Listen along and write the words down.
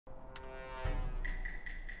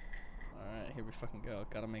here we fucking go.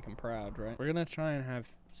 Gotta make him proud, right? We're gonna try and have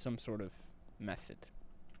some sort of method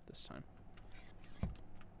this time.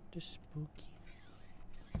 Just spooky.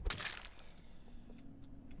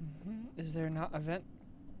 Is there not a vent?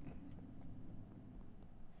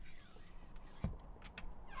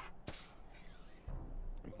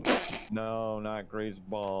 No, not Grace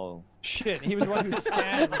Ball. Shit, he was the one who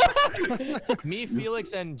scanned. Me,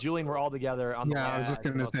 Felix, and Julian were all together on the Yeah, I was just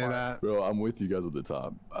gonna say that. Bro, I'm with you guys at the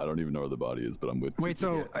top. I don't even know where the body is, but I'm with you. Wait,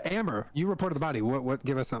 so Amber, you reported the body. What?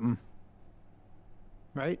 Give us something.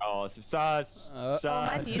 Right? Oh, it's sus. Sus.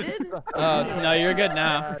 Am I muted? No, you're good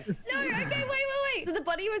now. No, okay, wait. So the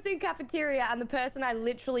body was in cafeteria and the person I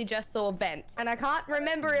literally just saw vent. And I can't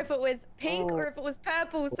remember if it was pink or if it was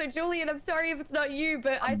purple. So Julian, I'm sorry if it's not you,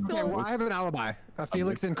 but I saw... Okay, well, I have an alibi.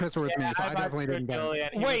 Felix and Chris were with me, so I definitely didn't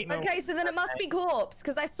vent. Wait. Okay, so then it must be corpse,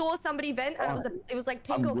 because I saw somebody vent and it was like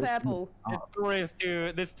pink or purple.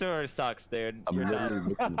 This story sucks, dude. I'm literally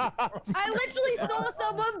looking at I literally saw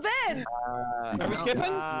someone vent. Are we skipping?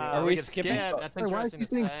 Are we skipping? That's Hey, why is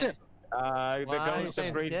interesting. he saying skip? The ghost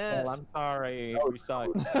of Grace Ball. I'm sorry. We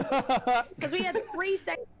suck. Because we had 3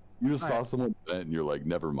 seconds. You just saw someone vent and you're like,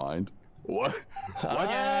 never mind. What? What?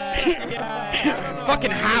 Yeah.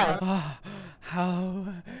 Fucking how? How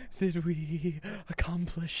did we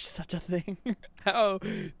accomplish such a thing? How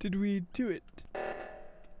did we do it?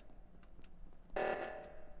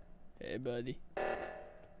 Hey, buddy.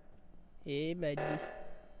 Hey, buddy.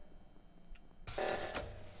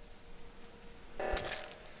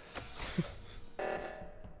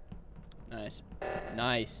 Nice.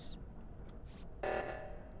 Nice.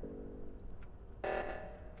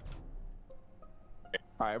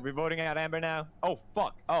 Alright, are we voting out Amber now? Oh,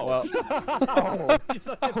 fuck. Oh. Well.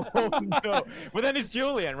 Oh, no. But then it's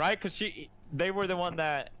Julian, right? Because they were the one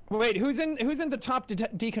that... Wait, who's in the top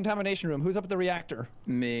decontamination room? Who's up at the reactor?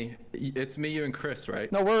 Me. It's me, you, and Chris,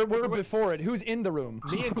 right? No, we're before it. Who's in the room?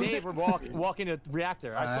 Me and Dave were walking to the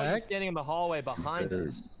reactor. I saw you standing in the hallway behind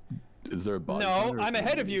us. Is there a body? No, I'm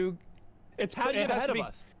ahead of you. It's How do you get ahead of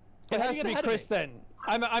us? It has to be Chris then.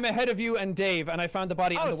 I'm ahead of you and Dave, and I found the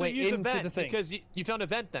body on the way into the thing. Because you found a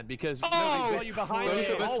vent then, because we saw you behind both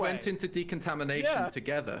the of us hallway. went into decontamination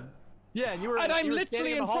together. Yeah, and you were. And I'm you were literally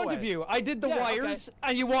standing in the front hallway. of you. I did the Yeah, wires,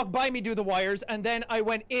 and you walked by me do the wires, and then I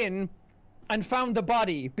went in and found the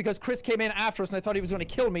body because Chris came in after us, and I thought he was going to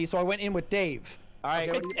kill me, so I went in with Dave. All right,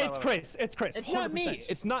 It's Chris. It's Chris. It's not me.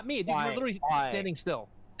 It's not me. Dude, you're literally standing still.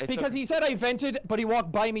 Because he said I vented, but he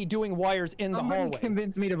walked by me doing wires in the hallway.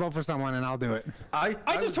 Convince me to vote for someone, and I'll do it. I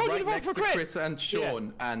just told you to vote for Chris and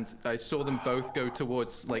Sean, and I saw them both go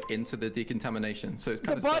towards into the decontamination. So it's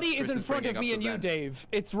kind the body is in front of me and you, Dave.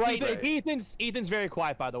 It's right. Ethan's very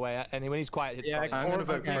quiet, by the way, and when he's quiet, it's I'm gonna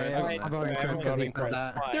vote Chris.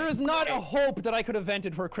 There is not a hope that I could have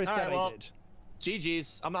vented where Chris said I did.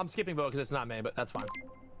 GG's. I'm skipping vote because it's not me, but that's fine.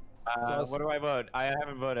 What do I vote? I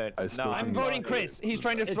haven't voted. No, I'm voting Chris. He's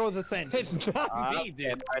trying to throw us a scent. It's not me,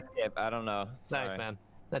 dude. I skip. I don't know. Thanks, man.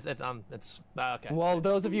 It's okay. Well,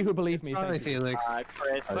 those of you who believe me, Sorry, Felix.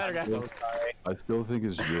 Chris, I still think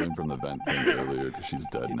it's Julian from the vent thing earlier because she's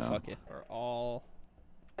dead now. Fuck it. We're all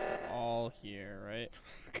here, right?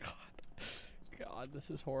 God,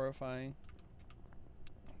 this is horrifying.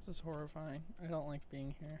 This is horrifying. I don't like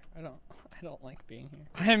being here. I don't like being here.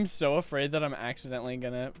 I'm so afraid that I'm accidentally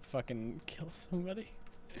gonna fucking kill somebody.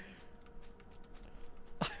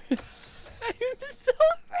 I'm so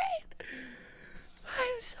afraid.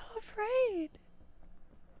 I'm so afraid.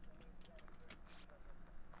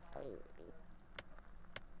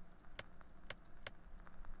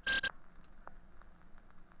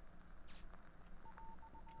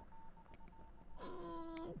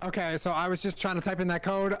 Okay, so I was just trying to type in that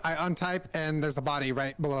code. I untype, and there's a body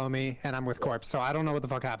right below me, and I'm with Corpse. So I don't know what the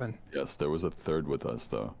fuck happened. Yes, there was a third with us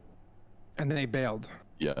though. And then they bailed.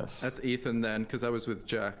 Yes. That's Ethan then, because I was with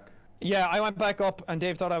Jack. Yeah, I went back up, and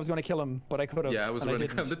Dave thought I was going to kill him, but I could have. Yeah, I was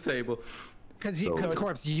running around the table. Because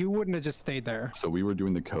Corpse, you wouldn't have just stayed there. So we were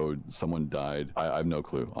doing the code. Someone died. I have no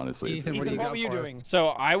clue, honestly. Ethan, what were you doing? So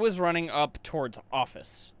I was running up towards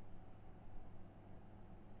office.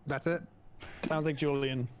 That's it? Sounds like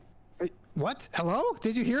Julian. Wait, what? Hello?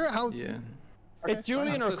 Did you hear it? Yeah. It's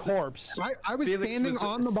Julian or Corpse. I was standing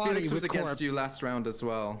on the body Felix was with against Corpse. you last round as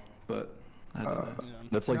well, but I don't know.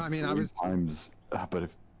 That's like No, I mean, 3 times. But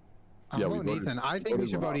if I'm voting Ethan. I think we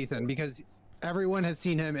should vote Ethan because everyone has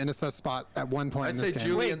seen him in a sus spot at one point I in say this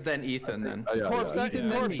game. Julian, then Ethan, then. Corpse,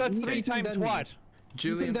 that's 3 times what?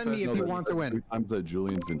 Julian, then me if you want to win. 3 times that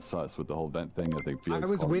Julian's been sus with the whole vent thing. I think Felix I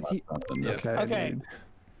was with you. Okay.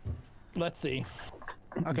 Let's see.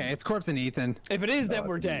 Okay, it's Corpse and Ethan. If it is, then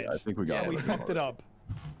we're dead. I think we got it. We fucked it up.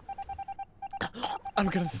 I'm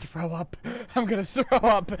gonna throw up. I'm gonna throw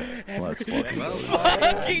up. Well, that's fucking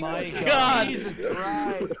Fucking my God. Jesus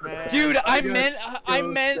Christ, man. Dude, I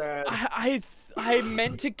so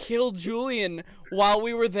meant to kill Julian while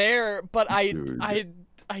we were there, but I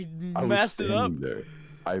was messed it up. standing there.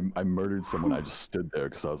 I murdered someone. I just stood there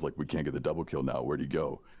because I was like, we can't get the double kill now. Where'd he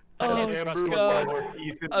go? Oh God.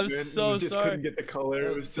 I'm so just sorry. couldn't get the color.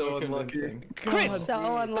 It was so unlucky. convincing. Chris, So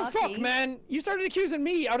the unlucky. fuck, man? You started accusing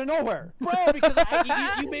me out of nowhere. Bro, because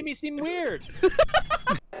you made me seem weird.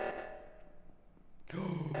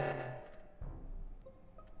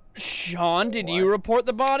 Sean, did you report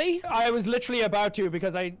the body? I was literally about to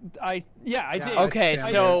because I did. Okay, Yeah,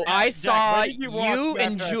 so I Jack, saw where did you walk you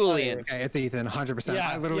and after I saw Julian. you? Okay, it's Ethan, 100%. Yeah,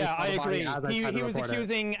 I literally yeah, saw I the body agree. as I tried He to was report it.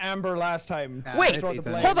 accusing Amber last time. Yeah, Wait, it's Throw the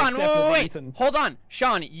Ethan. blame. Hold on, It's definitely wait. Ethan. Hold on.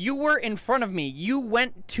 Sean, you were in front of me. You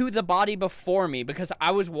went to the body before me because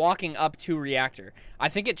I was walking up to reactor. I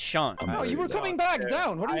think it's Sean. No, you were coming back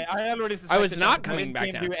down. What are you? I already suspected was not Sean. coming back I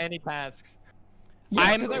didn't down. do any tasks.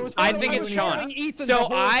 Yeah, 'cause was I following- think it's was Sean. following Ethan So the whole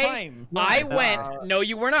time. I went. No,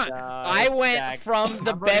 you were not. I went Jack. from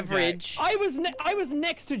the I'm running back. beverage. I was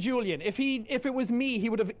next to Julian. If it was me, he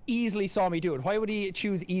would have easily saw me do it. Why would he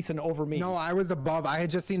choose Ethan over me? No, I was above. I had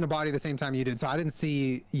just seen the body the same time you did, so I didn't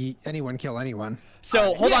see anyone kill anyone.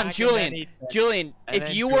 So hold Yeah, on, and Julian. then Ethan. Julian, And if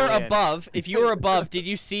then you were Julian. above, did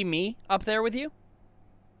you see me up there with you?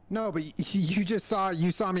 No, but you just saw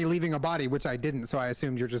me leaving a body, which I didn't, so I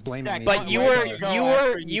assumed you're just blaming me. But you Where were did you go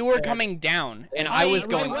after you you were said- coming down, and I was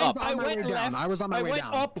going went up. on my way down. I was on my way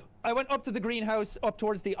down. I went up to the greenhouse, up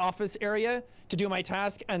towards the office area to do my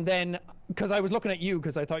task, and then because I was looking at you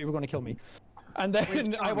because I thought you were going to kill me, and then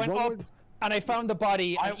Wait, Sean, I went what up was- and I found the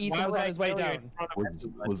body, and Ethan Why was would on I his way kill you down. in front of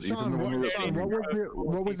everyone? Was Ethan Sean, the one who was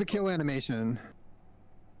what was the kill animation?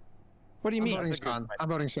 What do you I'm mean? voting Sean. I'm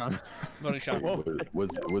voting Sean. Voting Sean.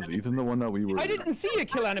 was Ethan the one that we were? I didn't see a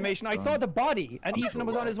kill animation. I saw the body, and I'm Ethan so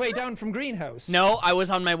was on his way down from greenhouse. No, I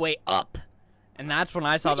was on my way up, and that's when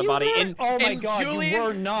I saw the You body. weren't. And Oh my and God, Julian, you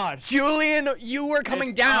were not. Julian, you were coming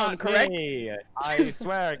It's down, not correct? me. I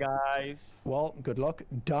swear, guys. Well, good luck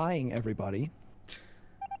dying, everybody.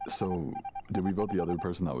 So, did we vote the other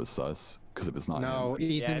person that was sus? Because if it's not No, him,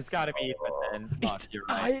 Yeah, Ethan's. it's gotta be Ethan then. It's, You're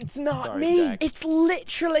right. it's not Sorry, me. Jack. It's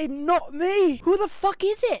literally not me. Who the fuck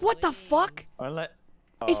is it? What the fuck? Oh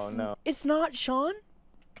no. It's not Sean.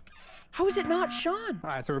 How is it not Sean? All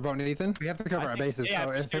right, so we're voting Ethan. We have to cover our bases. Yeah,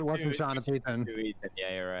 So if it wasn't Sean, it's Ethan. Do Ethan.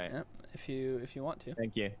 Yeah, you're right. Yep. If you want to.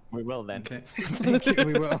 Thank you. We will then. Okay. Thank you.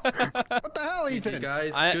 We will. What the hell, You Ethan?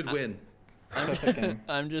 guys, good win.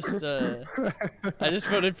 I'm just I just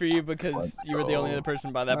voted for you because you were the only other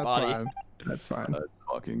person by that That's body. fine. That's fine. let's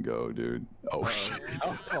fucking go, dude. Oh shit.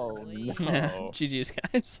 Oh Yeah. no. GG's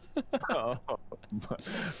guys. Oh.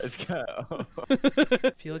 Let's go.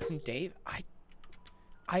 Felix and Dave,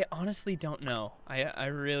 I honestly don't know. I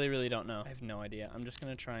really don't know. I have no idea. I'm just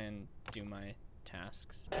gonna try and do my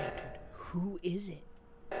tasks. Damn, dude, who is it?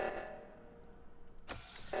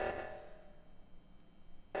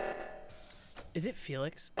 Is it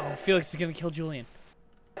Felix? Oh, Felix is gonna kill Julian.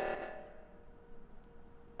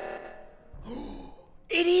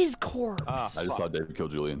 It is Corpse. Ah, I just saw Dave kill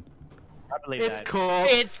Julian. I believe It's that. corpse.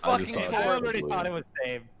 It's I just fucking saw it. I Corpse. already thought it was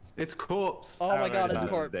Dave. It's corpse. Oh my god, it's already thought it was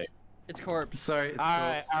Corpse. Dave. It's Corpse. Sorry, it's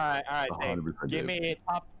Alright, corpse. alright, Dave. 100% Give Dave. me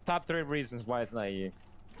top 3 reasons why it's not you.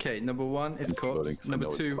 Okay, number 1, it's I'm voting corpse. 'cause I Number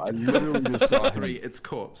know 2, I it's literally just saw number him. 3, it's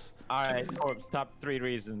corpse. Alright, Corpse, top 3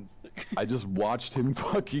 reasons. I just watched him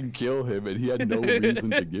fucking kill him, and he had no reason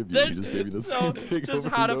to give you. He just gave you the So, same thing just over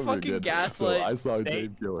how and to over fucking again. gaslight. So I saw Dave-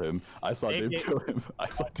 Dave kill him. I saw Dave- Dave kill him. I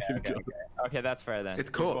saw Dave kill him. Okay, that's fair then. It's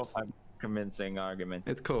You both Corpse. have convincing arguments.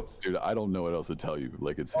 It's corpse. Dude, I don't know what else to tell you.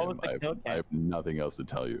 Like, it's What him. was the kill I cam? have nothing else to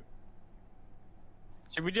tell you.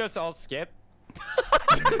 Should we just all skip?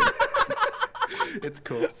 It's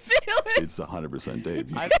corpse. Felix! It's 100%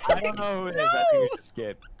 Dave. I don't know who it is. I think we should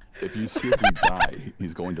skip. If you skip and die,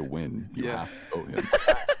 he's going to win. You Yeah. have to vote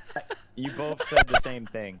him. You both said the same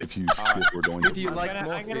thing. If you skip, we're going Who to do you win. like gonna-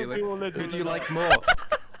 more, I'm gonna Felix? do all the Who do you doodle like dog. more?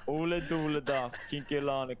 Ole dole da, kinky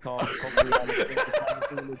lane kan, kommer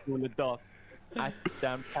ole dole da.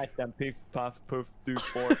 At them, piff, puff, puff, do,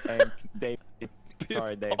 for, and Dave.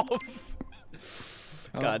 Sorry, Dave.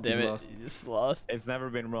 God damn you it, lost. you just lost. It's never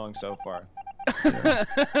been wrong so far.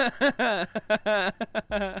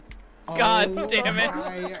 God Oh damn it.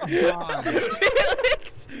 my God.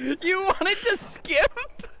 Felix, you wanted to skip?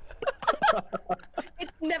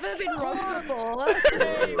 It's never been wrong before.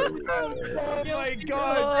 Oh my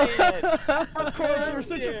god! Corpse, you're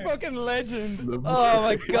such a fucking legend. Oh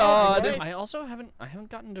my god. I also haven't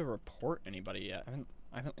gotten to report anybody yet.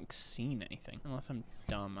 I haven't like seen anything. Unless I'm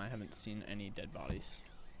dumb, I haven't seen any dead bodies.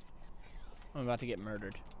 I'm about to get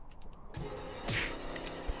murdered.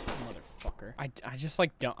 Motherfucker. I just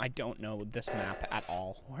like I don't know this map at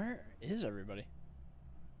all. Where is everybody?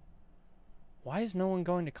 Why is no one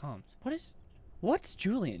going to comms? What's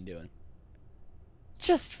Julian doing?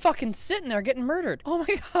 Just fucking sitting there getting murdered. Oh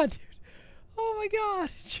my god, dude. Oh my god,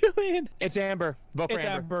 Julian. It's Amber. Vote for It's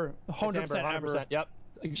Amber. 100% Amber. Yep.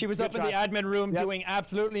 She was up in the admin room doing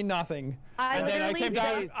absolutely nothing. And then I came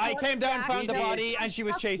down, found the body, and she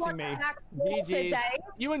was chasing me. GG's.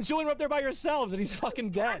 You and Julian were up there by yourselves, and he's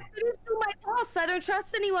fucking dead. I didn't do my task. I don't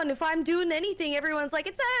trust anyone. If I'm doing anything, everyone's like,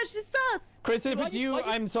 it's her, she's sus. Chris, if it's you,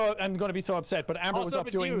 I'm gonna be so upset. But Amber was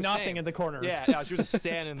up doing nothing in the corner. Yeah, she was just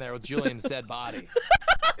standing there with Julian's dead body.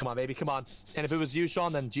 Come on, baby, come on. And if it was you,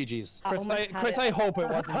 Sean, then GG's. Chris, I hope it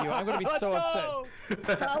wasn't you. I'm gonna be so upset.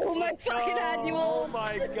 Oh my fucking annual. Oh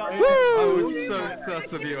my god. I was so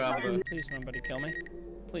sus of you, Amber. Please, nobody kill me.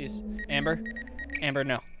 Please. Amber. Amber,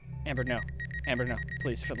 no. Amber, no. Amber, no.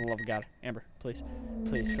 Please, for the love of God. Amber, please.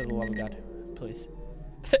 Please, for the love of God. Please.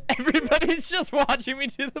 Everybody's just watching me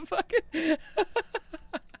do the fucking...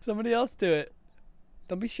 Somebody else do it.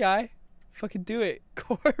 Don't be shy. Fucking do it.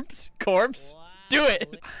 Corpse. Corpse. Wow. Do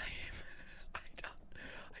it. I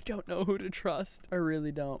don't know who to trust. I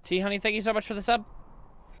really don't. T, honey, thank you so much for the sub.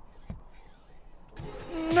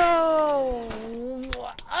 No!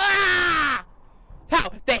 Ah!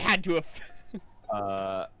 How? They had to have.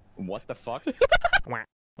 What the fuck?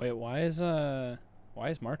 Wait, why is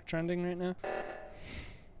Mark trending right now?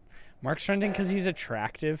 Mark's trending because he's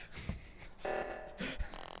attractive.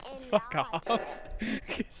 Fuck off.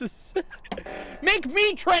 Make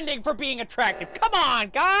me trending for being attractive. Come on,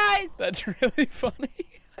 guys. That's really funny.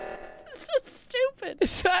 This is so stupid.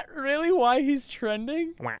 Is that really why he's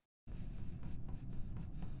trending?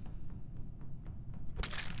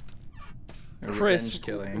 Chris,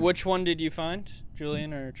 which one did you find,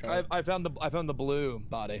 Julian or Charlie? I found the blue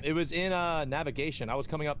body. It was in navigation. I was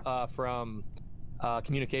coming up from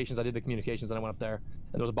communications. I did the communications, and I went up there,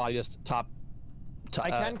 and there was a body just top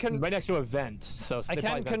right next to a vent. So I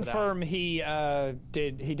can confirm he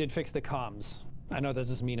did fix the comms. I know that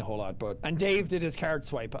doesn't mean a whole lot, and Dave did his card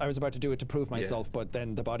swipe. I was about to do it to prove myself, but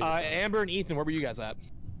then the body. Amber and Ethan, where were you guys at?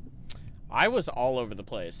 I was all over the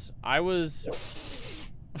place. I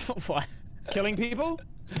was what? Killing people?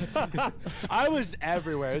 I was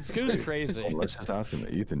everywhere. It was crazy. Well, let's just ask him.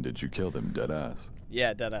 Ethan, did you kill them dead ass?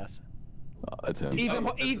 Yeah, dead ass. That's him. Ethan,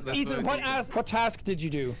 what task did you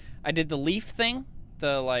do? I did the leaf thing,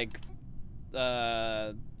 the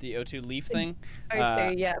O2 leaf thing.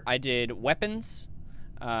 Yeah. I did weapons,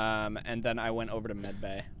 and then I went over to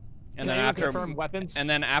medbay. And Can then you after confirm weapons? And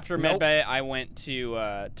then after medbay, I went to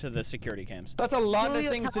the security cams. That's a lot of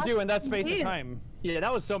things to do in that space of time. Yeah,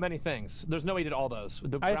 that was so many things. There's no way you did all those.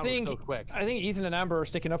 The round was so quick. I think Ethan and Amber are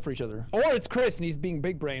sticking up for each other. Or it's Chris and he's being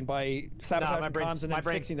big brain by sabotaging comms and then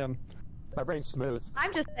fixing them. My brain's smooth.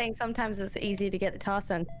 I'm just saying sometimes it's easy to get the task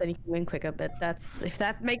done so you can win quicker, but if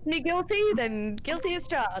that makes me guilty, then guilty as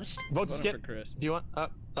charged. Vote to skip. Chris. Do you want?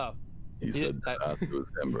 Oh. He said dead ass. It was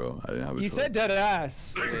him, bro. I didn't have a You choice. said dead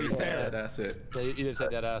ass. To be fair, that's it. Yeah, you did say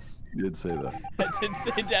dead ass. You did say that. I did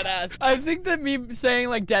say dead ass. I think that me saying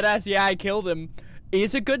like dead ass, yeah, I killed him,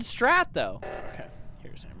 is a good strat though. Okay,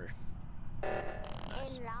 here's Amber.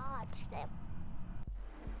 Nice.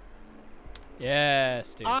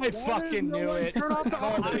 Yes, dude. I fucking knew it. I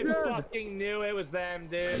fucking knew it was them,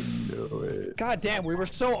 dude. God damn, we were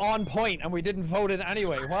so on point and we didn't vote it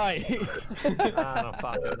anyway. Why? I don't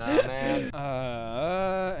fucking know, man.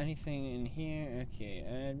 Anything in here? Okay,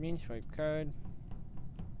 admin swipe card.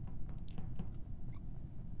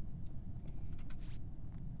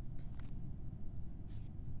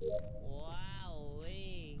 Wow.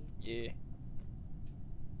 Yeah.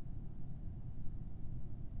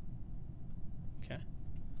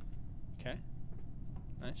 Okay.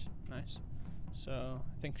 Nice, nice. So,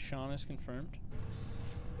 I think Sean is confirmed.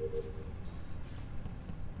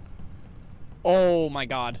 Oh my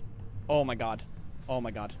god. Oh my god. Oh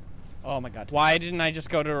my god. Oh my god. Why didn't I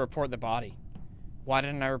just go to report the body? Why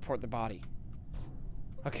didn't I report the body?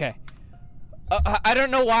 Okay. I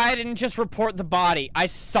don't know why I didn't just report the body. I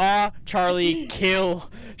saw Charlie kill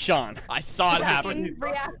Sean. I saw it happen. In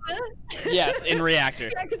reactor? Yes, in reactor.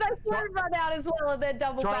 Yeah, because I saw him run out as well and then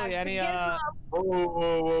double Charlie, back. any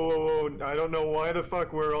Whoa. I don't know why the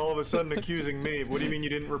fuck we're all of a sudden accusing me. What do you mean you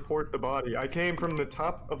didn't report the body? I came from the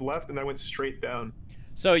top of left and I went straight down.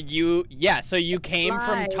 So you came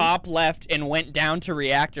from top left and went down to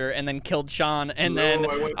reactor and then killed Sean and then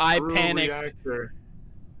I panicked. Reactor.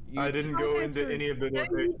 I didn't go into any of the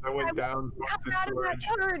locations. I went down towards the Out of that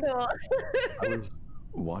storage. corridor. I was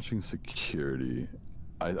watching security.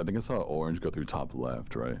 I think I saw Orange go through top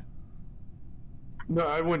left, right? No,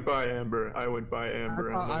 I went by Amber. I went by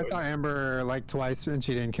Amber. I saw Amber like twice and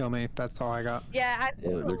she didn't kill me. That's all I got. Yeah, I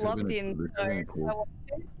There could've locked been in. there could've been a cool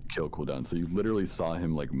kill cooldown. So you literally saw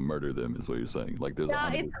him like murder them, is what you're saying? Like there's. No,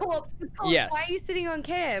 it's corpse. It's corpse. Yes. Why are you sitting on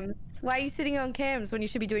cams? Why are you sitting on cams when you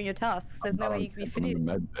should be doing your tasks? There's no way you can be I'm in the finished.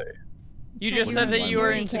 med bay. You just said that you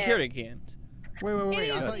were in security cams. Wait.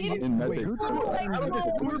 It I is- thought you it- In med wait, bay. who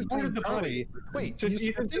Who just reported the body? Wait, Since you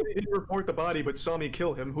Ethan said he didn't report the body but saw me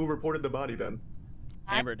kill him, who reported the body then?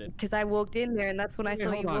 Amber did. Because I walked in there and that's when I saw you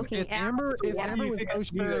hold on. walking If out. Amber So why do was you think I so knew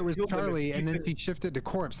sure that it was killed him if Charlie and then Ethan- she shifted to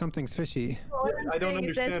corpse, something's fishy. I don't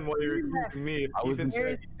understand why you're accusing me if I was Ethan in- said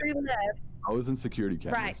There's three left. I was in security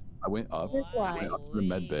cameras. Right. I went up. That's why. I went up to the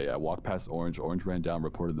med bay. I walked past Orange. Orange ran down,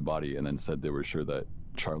 reported the body, and then said they were sure that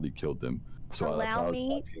Charlie killed them. So that's Allow why I was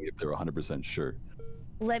me- asking if they were 100% sure.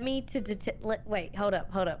 Let me to wait, hold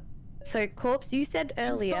up. So, Corpse, you said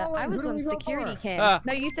earlier I was on security cams.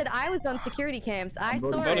 No, you said I was on security cams. I saw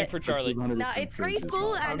voting it. for Charlie. No, it's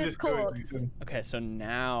Greaseball I'm and it's just kidding, Corpse. Ethan. Okay, so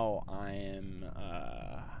now I am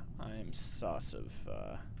sus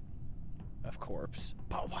of corpse.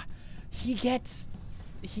 But what?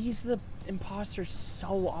 He's the imposter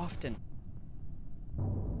so often.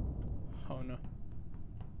 Oh no.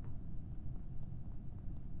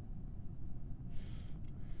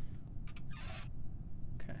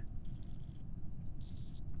 Okay.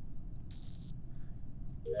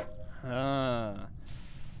 Ah.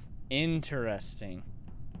 Interesting.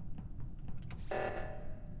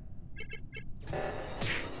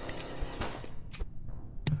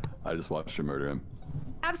 I just watched her murder him.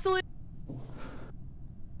 Absolutely.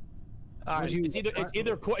 It's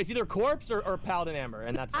either corpse or Paladin Amber,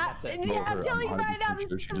 and that's it. Yeah, I'm her, telling you I'm right now, 100% this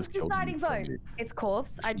sure is she the just killed deciding him for vote. me. It's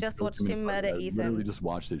Corpse. I just Killed watched him in him front murder of me. I Ethan. literally just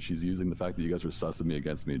watched it. She's using the fact that you guys were sussing me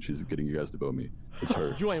against me, and she's getting you guys to vote me. It's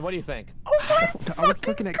her. Julian, what do you think? I was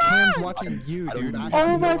looking at cams watching you, I don't dude. even I know. have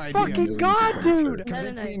Oh no my idea. fucking God, dude!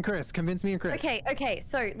 Convince me and Chris. Convince me and Chris. Okay,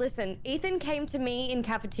 so listen, Ethan came to me in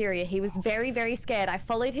cafeteria. He was very, very scared. I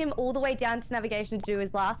followed him all the way down to navigation to do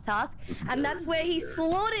his last task, and that's where he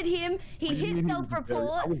slaughtered him. He hit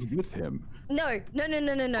self-report. I was with him. No.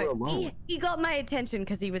 alone. He got my attention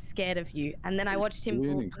because he was scared of you, and then I watched him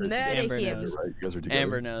Julian and Chris, murder Amber him. knows. Right, you guys are together.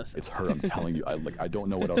 Amber knows. It's her. I'm telling you. I don't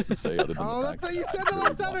know what else to say other than Oh, the that's fact what you that said I the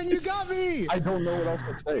last really time, and you got me. I don't know what else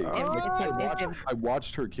to say. Oh. I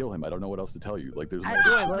watched her kill him. I don't know what else to tell you. Like, there's no.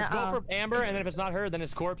 Julian, let's nuh-uh. go for Amber, and then if it's not her, then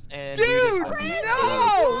it's corpse. And Dude, He no!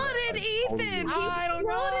 slaughtered Ethan. I don't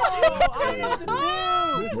know. He I don't know what to do.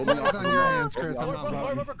 This ball's on your hands, Chris. I'm not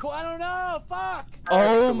voting. I don't know. Fuck.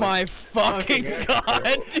 Oh my fucking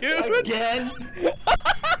god, dude! Again?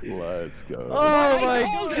 Let's go. Oh I my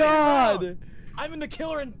called it. god! I haven't been the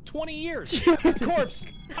killer in 20 years. Corpse.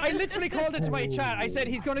 I literally called it to my chat. I said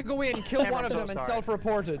he's gonna go in, kill one of them, and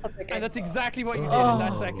self-reported. And that's exactly what you did in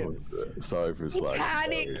that second. Sorry for slacking.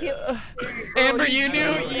 Panic kill. Amber, you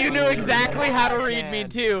knew exactly how to read me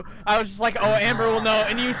too. I was just like, oh, Amber will know,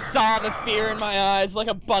 and you saw the fear in my eyes, like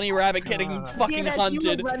a bunny rabbit getting fucking Yeah, hunted.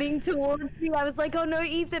 you were running towards me. I was like, oh no,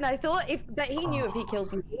 Ethan. I thought but he knew if he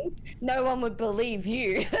killed me, no one would believe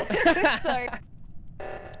you. So.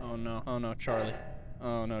 Oh no, Charlie.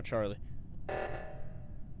 Oh no, Charlie.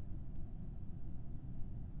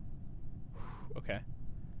 Okay.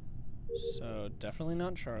 So definitely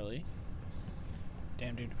not Charlie.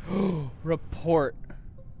 Damn, dude. Report.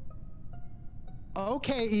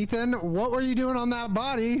 Okay, Ethan. What were you doing on that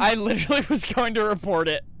body? I literally was going to report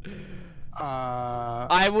it.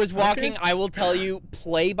 I was walking. okay. I will tell you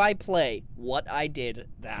play by play what I did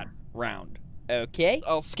that round. Okay?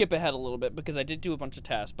 I'll skip ahead a little bit because I did do a bunch of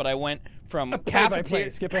tasks, but I went from cafeteria.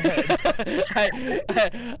 Skip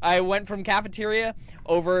ahead. I went from cafeteria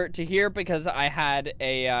over to here because I had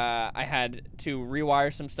to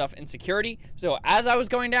rewire some stuff in security. So as I was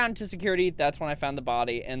going down to security, that's when I found the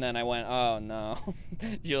body, and then I went, oh no,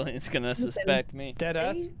 Julian's gonna suspect me.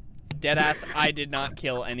 Deadass. Deadass, I did not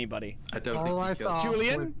kill anybody. I don't All think I you killed saw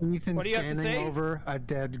Julian, was Ethan what do you have to standing say? over a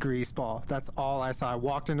dead grease ball. That's all I saw. I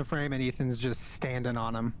walked in the frame and Ethan's just standing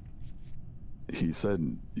on him. He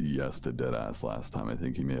said yes to Deadass last time. I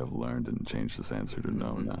think he may have learned and changed his answer to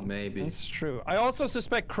no now. Maybe. It's true. I also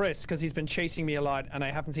suspect Chris because he's been chasing me a lot and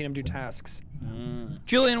I haven't seen him do tasks.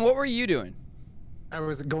 Julian, what were you doing? I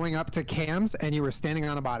was going up to cams and you were standing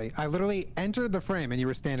on a body. I literally entered the frame and you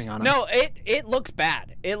were standing on him. No, it looks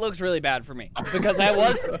bad. It looks really bad for me because I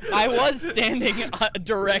was standing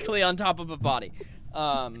directly on top of a body.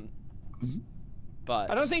 but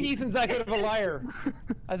I don't think Ethan's that good of a liar.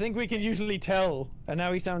 I think we can usually tell, and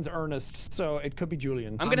now he sounds earnest, so it could be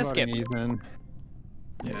Julian. I'm gonna skip. Ethan.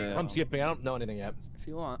 Yeah. I'm skipping. I don't know anything yet. If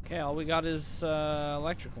you want. Okay, all we got is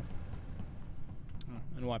electrical. Oh,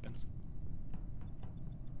 and weapons.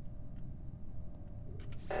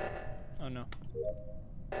 Oh no.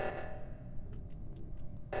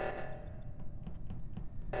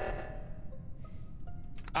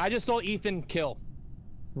 I just saw Ethan kill.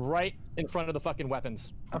 Right in front of the fucking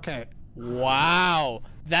weapons. Okay. Wow.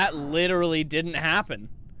 That literally didn't happen.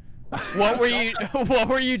 What were you what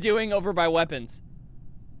were you doing over by weapons?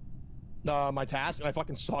 My task, and I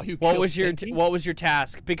fucking saw you. What was your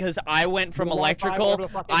task? Because I went from electrical.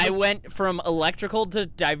 I went from electrical to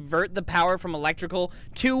divert the power from electrical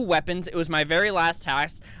to weapons. It was my very last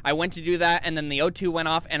task. I went to do that, and then the O2 went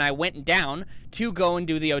off, and I went down to go and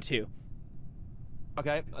do the O2.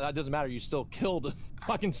 Okay, that doesn't matter. You still killed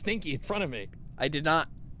fucking Stinky in front of me. I did not.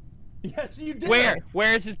 Yes, you did. Where?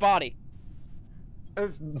 Where is his body?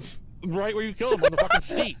 Right where you killed him on the fucking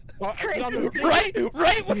seat.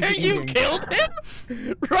 Right where you killed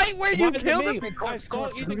him? Right where you killed him?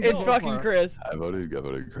 It's fucking Chris. I voted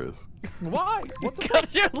Chris. Why? What the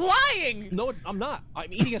Because you're lying! No, I'm not.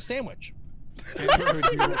 I'm eating a sandwich.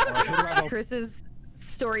 Chris's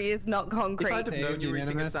story is not concrete. If I'd have known you were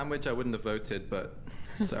eating a sandwich, I wouldn't have voted, but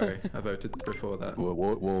sorry, I voted before that.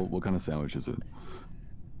 What kind of sandwich is it?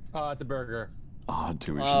 It's a burger. Oh,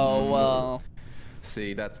 tuition. Oh, well.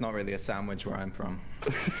 See, that's not really a sandwich where I'm from.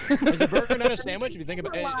 Is a burger not a sandwich? If you think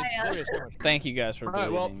about it, it's really a sandwich. Thank you guys for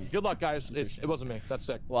Alright, well, me. good luck, guys. It wasn't me. That's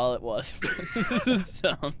sick. Well, it was.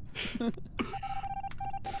 So.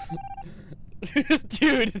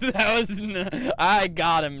 Dude, that was... I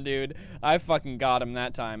got him, dude. I fucking got him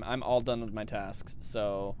that time. I'm all done with my tasks,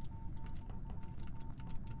 so...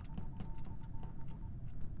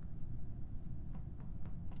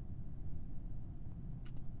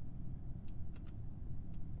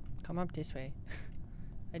 Come up this way.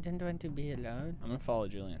 I don't want to be alone. I'm gonna follow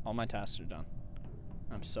Julian. All my tasks are done.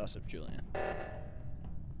 I'm sus of Julian.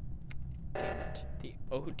 Damn it. The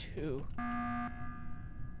O2.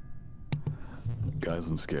 Guys,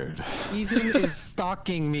 I'm scared. Ethan is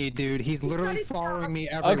stalking me, dude. He's literally following me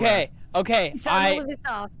everywhere. Okay.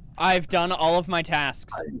 I've done all of my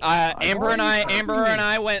tasks. Amber and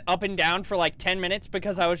I went up and down for like 10 minutes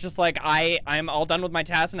because I was just like, I'm all done with my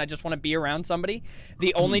tasks and I just want to be around somebody.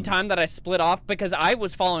 The only time that I split off, because I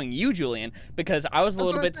was following you, Julian, because I was a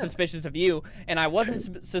little bit suspicious of you, and I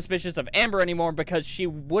wasn't suspicious of Amber anymore because she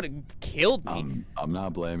would have killed me. I'm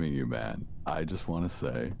not blaming you, man. I just want to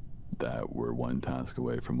say that we're one task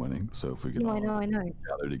away from winning. So if we can all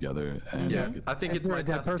gather together and yeah, I think it's my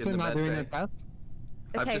task in the med bay.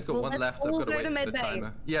 I've just got one left. I've got to wait for the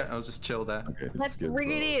timer. Yeah, I'll just chill there. Okay, let's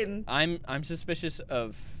bring it in. I'm suspicious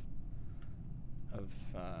of both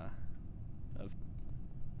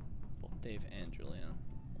Dave and Julian.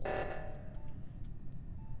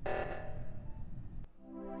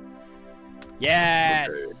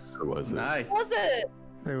 Yes. Okay, was it? Nice. Was it?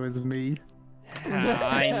 It was me.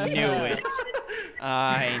 I knew it.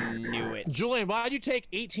 I knew it. Julian, why'd you take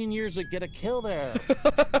 18 years to get a kill there?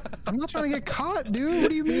 I'm not trying to get caught, dude.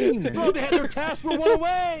 What do you mean? No, they had their task for one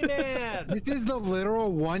away, man. This is the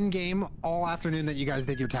literal one game all afternoon that you guys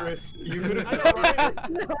did your tasks. Chris, you could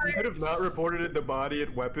have not reported the body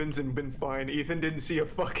at weapons and been fine. Ethan didn't see a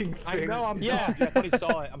fucking thing. I know. I thought he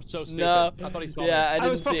saw it. I'm so stupid. No. I thought he saw it. I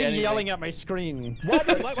was fucking yelling at my screen. Why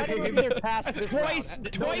did their task Twice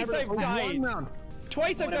I've died.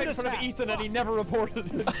 Twice I've died in front of Ethan and he never reported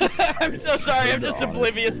it. I'm so sorry, I'm just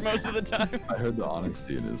oblivious most of the time. I heard the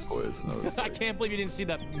honesty in his voice. And I was I can't believe you didn't see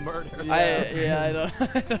that murder. I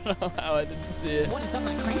don't know how I didn't see it. What is up,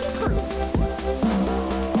 my cranky crew?